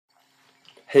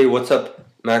Hey, what's up?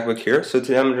 MacBook here. So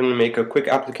today I'm going to make a quick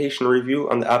application review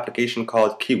on the application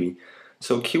called Kiwi.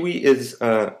 So Kiwi is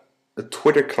a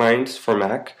Twitter client for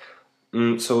Mac.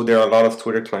 So there are a lot of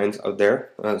Twitter clients out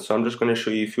there. So I'm just going to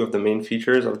show you a few of the main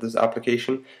features of this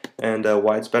application and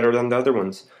why it's better than the other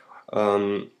ones.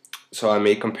 So I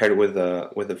may compare it with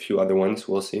a few other ones.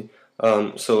 We'll see.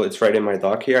 So it's right in my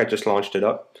dock here. I just launched it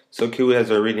up. So Kiwi has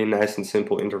a really nice and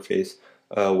simple interface.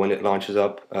 When it launches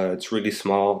up, it's really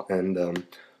small, and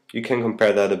you can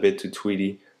compare that a bit to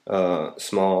Tweety.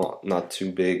 Small, not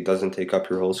too big, doesn't take up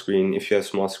your whole screen. If you have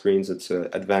small screens, it's an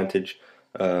advantage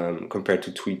compared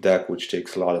to TweetDeck, which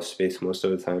takes a lot of space most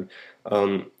of the time.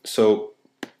 So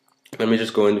let me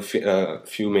just go into a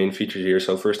few main features here.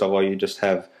 So first of all, you just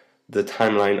have the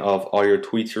timeline of all your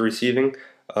tweets you're receiving,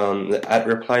 the @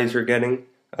 replies you're getting,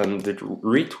 the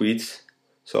retweets,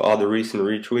 so all the recent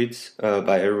retweets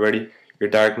by everybody, your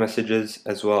direct messages,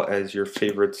 as well as your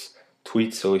favorites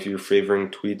tweets. So if you're favoring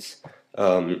tweets,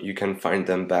 you can find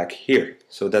them back here.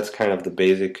 So that's kind of the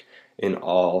basic in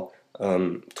all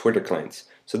Twitter clients.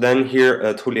 So then here,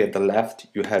 totally at the left,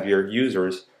 you have your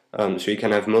users. So you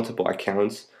can have multiple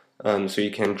accounts. So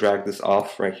you can drag this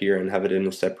off right here and have it in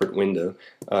a separate window.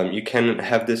 You can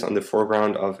have this on the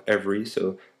foreground of every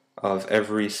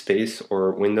space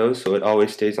or window, so it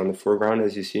always stays on the foreground.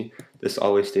 As you see, this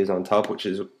always stays on top, which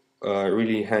is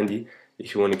really handy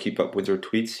if you want to keep up with your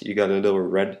tweets. You got a little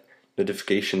red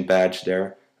notification badge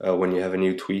there when you have a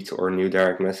new tweet or a new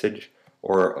direct message,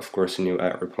 or of course a new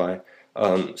 @ reply.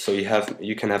 So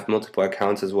you can have multiple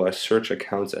accounts as well as search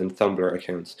accounts and Tumblr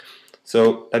accounts.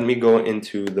 So let me go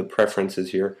into the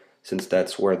preferences here, since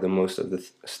that's where the most of the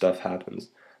stuff happens.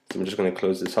 So I'm just going to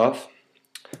close this off.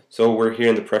 So we're here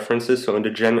in the preferences. So in the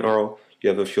general, you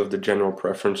have a few of the general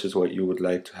preferences, what you would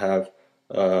like to have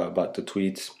about the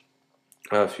tweets,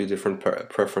 a few different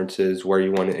preferences, where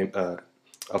you want to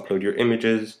upload your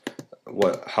images,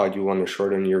 how you want to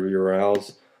shorten your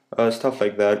URLs, stuff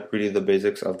like that. Really the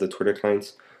basics of the Twitter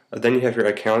clients. Then you have your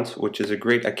accounts, which is a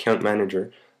great account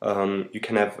manager. You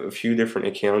can have a few different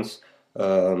accounts.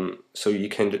 So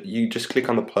you just click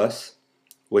on the plus,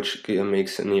 which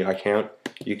makes a new account.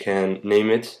 You can name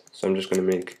it. So I'm just going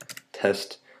to make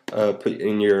test. Put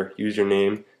in your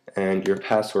username and your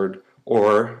password,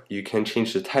 or you can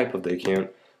change the type of the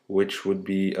account, which would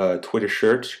be Twitter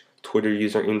search, Twitter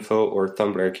user info, or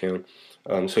Tumblr account.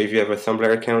 So if you have a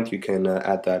Tumblr account, you can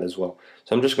add that as well.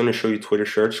 So I'm just going to show you Twitter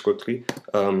search quickly,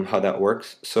 how that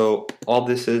works. So all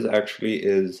this is actually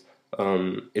is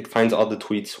it finds all the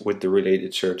tweets with the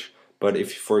related search. But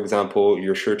if, for example,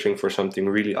 you're searching for something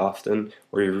really often,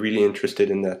 or you're really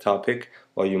interested in that topic,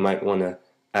 well, you might want to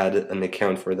add an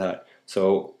account for that.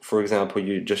 So, for example,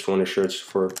 you just want to search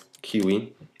for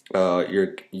Kiwi.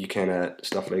 You can add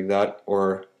stuff like that,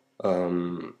 or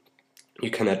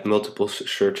you can add multiple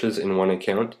searches in one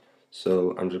account.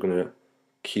 So I'm just gonna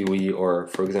Kiwi, or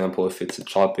for example, if it's a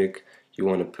topic, you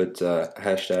want to put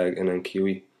hashtag and then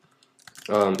Kiwi,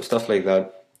 stuff like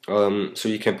that. So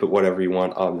you can put whatever you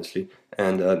want, obviously,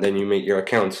 and then you make your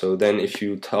account. So then if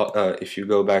you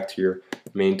go back to your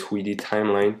main Tweety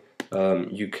timeline,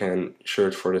 you can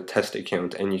search for the test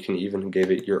account, and you can even give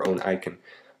it your own icon.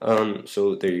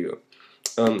 So there you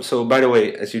go. So by the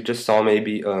way, as you just saw,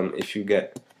 maybe if you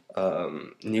get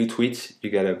new tweets, you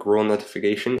get a grow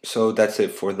notification. So that's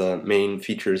it for the main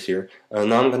features here.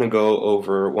 Now I'm gonna go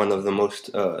over one of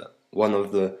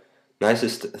the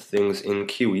nicest things in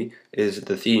Kiwi is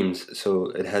the themes. So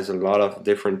it has a lot of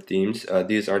different themes.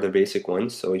 These are the basic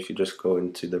ones. So if you just go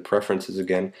into the preferences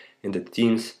again, in the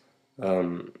themes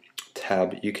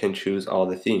tab, you can choose all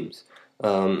the themes.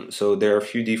 So there are a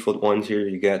few default ones here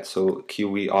you get. So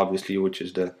Kiwi, obviously, which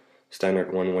is the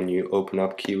standard one when you open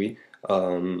up Kiwi.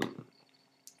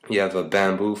 You have a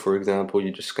bamboo, for example. You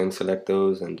just can select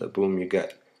those, and boom, you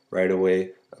get right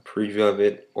away a preview of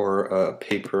it, or a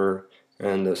paper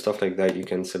and stuff like that. You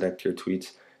can select your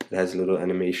tweets. It has little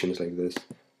animations like this,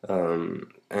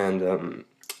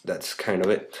 that's kind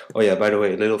of it. Oh yeah, by the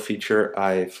way, a little feature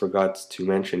I forgot to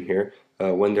mention here.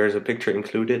 When there's a picture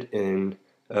included in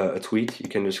a tweet, you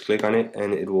can just click on it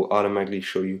and it will automatically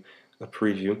show you a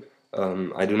preview.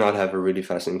 I do not have a really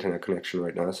fast internet connection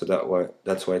right now, so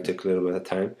that's why it took a little bit of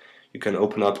time. You can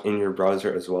open up in your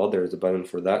browser as well. There's a button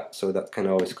for that, so that can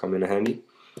always come in handy.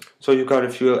 So you've got a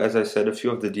few, as I said, a few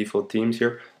of the default themes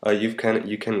here. You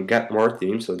can get more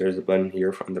themes, so there's a button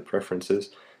here from the preferences,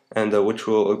 and which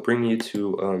will bring you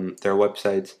to their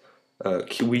website,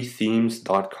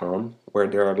 kiwithemes.com, where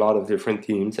there are a lot of different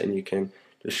themes, and you can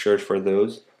just search for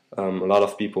those. A lot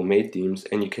of people made themes,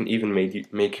 and you can even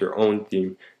make your own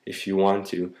theme if you want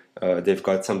to. They've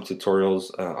got some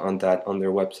tutorials on that on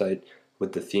their website,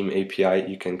 with the theme API,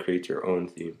 you can create your own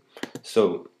theme.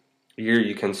 So here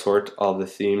you can sort all the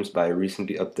themes by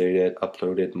recently updated,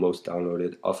 uploaded, most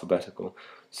downloaded, alphabetical.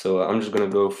 So I'm just going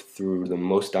to go through the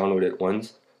most downloaded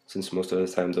ones, since most of the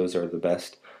time those are the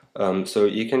best. So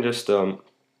you can just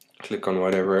click on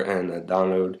whatever and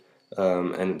download,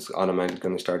 and it's automatically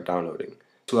going to start downloading.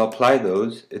 To apply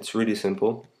those, it's really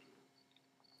simple.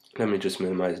 Let me just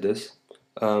minimize this.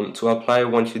 To apply,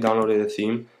 once you downloaded a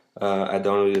theme, I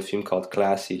downloaded a theme called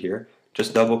Classy here.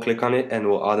 Just double click on it and it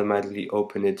will automatically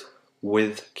open it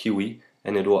with Kiwi,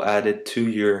 and it will add it to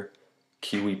your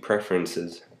Kiwi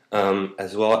preferences,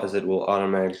 as well as it will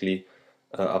automatically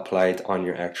apply it on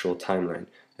your actual timeline,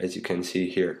 as you can see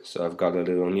here. So I've got a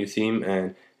little new theme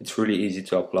and it's really easy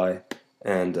to apply,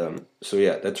 and so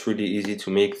yeah, that's really easy to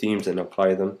make themes and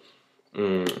apply them.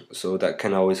 So that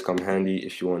can always come handy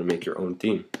if you want to make your own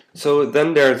theme. So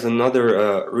then there's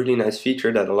another really nice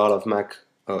feature that a lot of Mac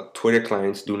Twitter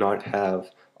clients do not have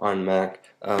on Mac,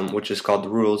 which is called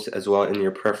rules, as well in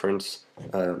your preference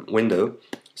window.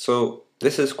 So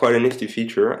this is quite a nifty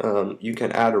feature. You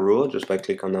can add a rule just by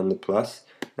clicking on the plus,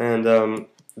 and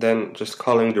then just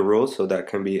calling the rule, so that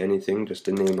can be anything, just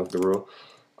the name of the rule.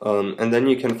 And then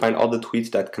you can find all the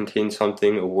tweets that contain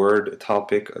something, a word, a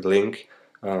topic, a link.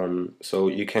 So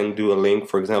you can do a link.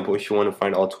 For example, if you want to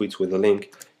find all tweets with a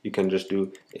link, you can just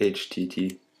do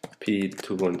http://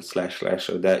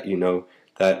 so that you know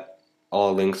that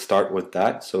all links start with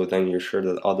that. So then you're sure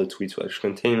that all the tweets which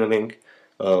contain a link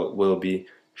will be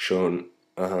shown,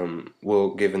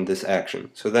 will given this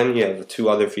action. So then you have two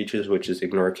other features, which is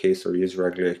ignore case or use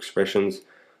regular expressions.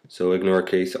 So ignore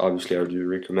case, obviously I do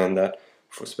recommend that,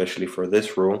 especially for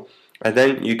this rule. And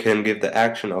then you can give the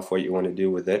action of what you want to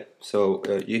do with it. So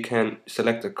you can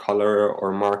select a color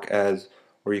or mark as,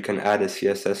 or you can add a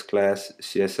CSS class,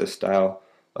 CSS style.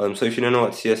 So if you don't know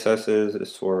what CSS is,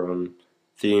 it's for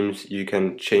themes. You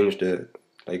can change the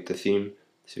theme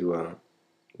to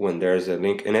when there's a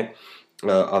link in it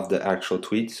of the actual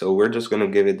tweet. So we're just going to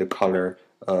give it the color,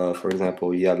 for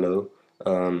example, yellow.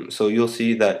 So you'll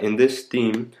see that in this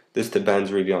theme, this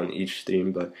depends really on each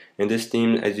theme, but in this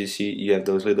theme, as you see, you have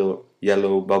those little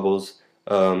yellow bubbles.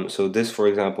 So this, for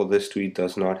example, this tweet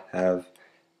does not have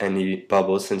any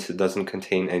bubbles since it doesn't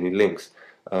contain any links.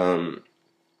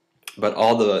 But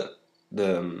all the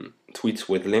tweets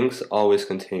with links always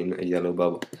contain a yellow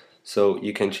bubble. So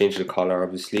you can change the color,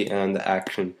 obviously, and the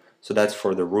action. So that's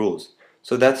for the rules.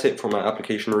 So that's it for my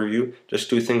application review. Just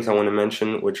two things I want to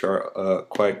mention, which are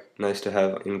quite nice to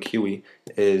have in Kiwi,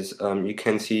 is you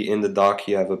can see in the dock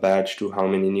you have a badge to how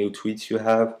many new tweets you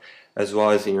have, as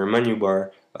well as in your menu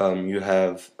bar you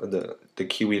have the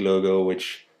Kiwi logo,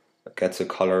 which gets a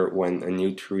color when a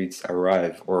new tweets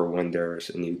arrive or when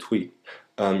there's a new tweet.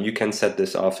 You can set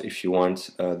this off if you want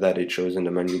that it shows in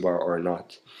the menu bar or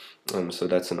not. So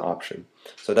that's an option.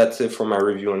 So that's it for my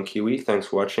review on Kiwi. Thanks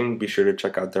for watching. Be sure to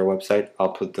check out their website.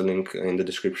 I'll put the link in the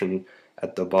description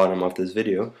at the bottom of this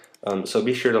video. So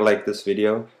be sure to like this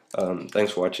video.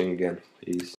 Thanks for watching again. Peace.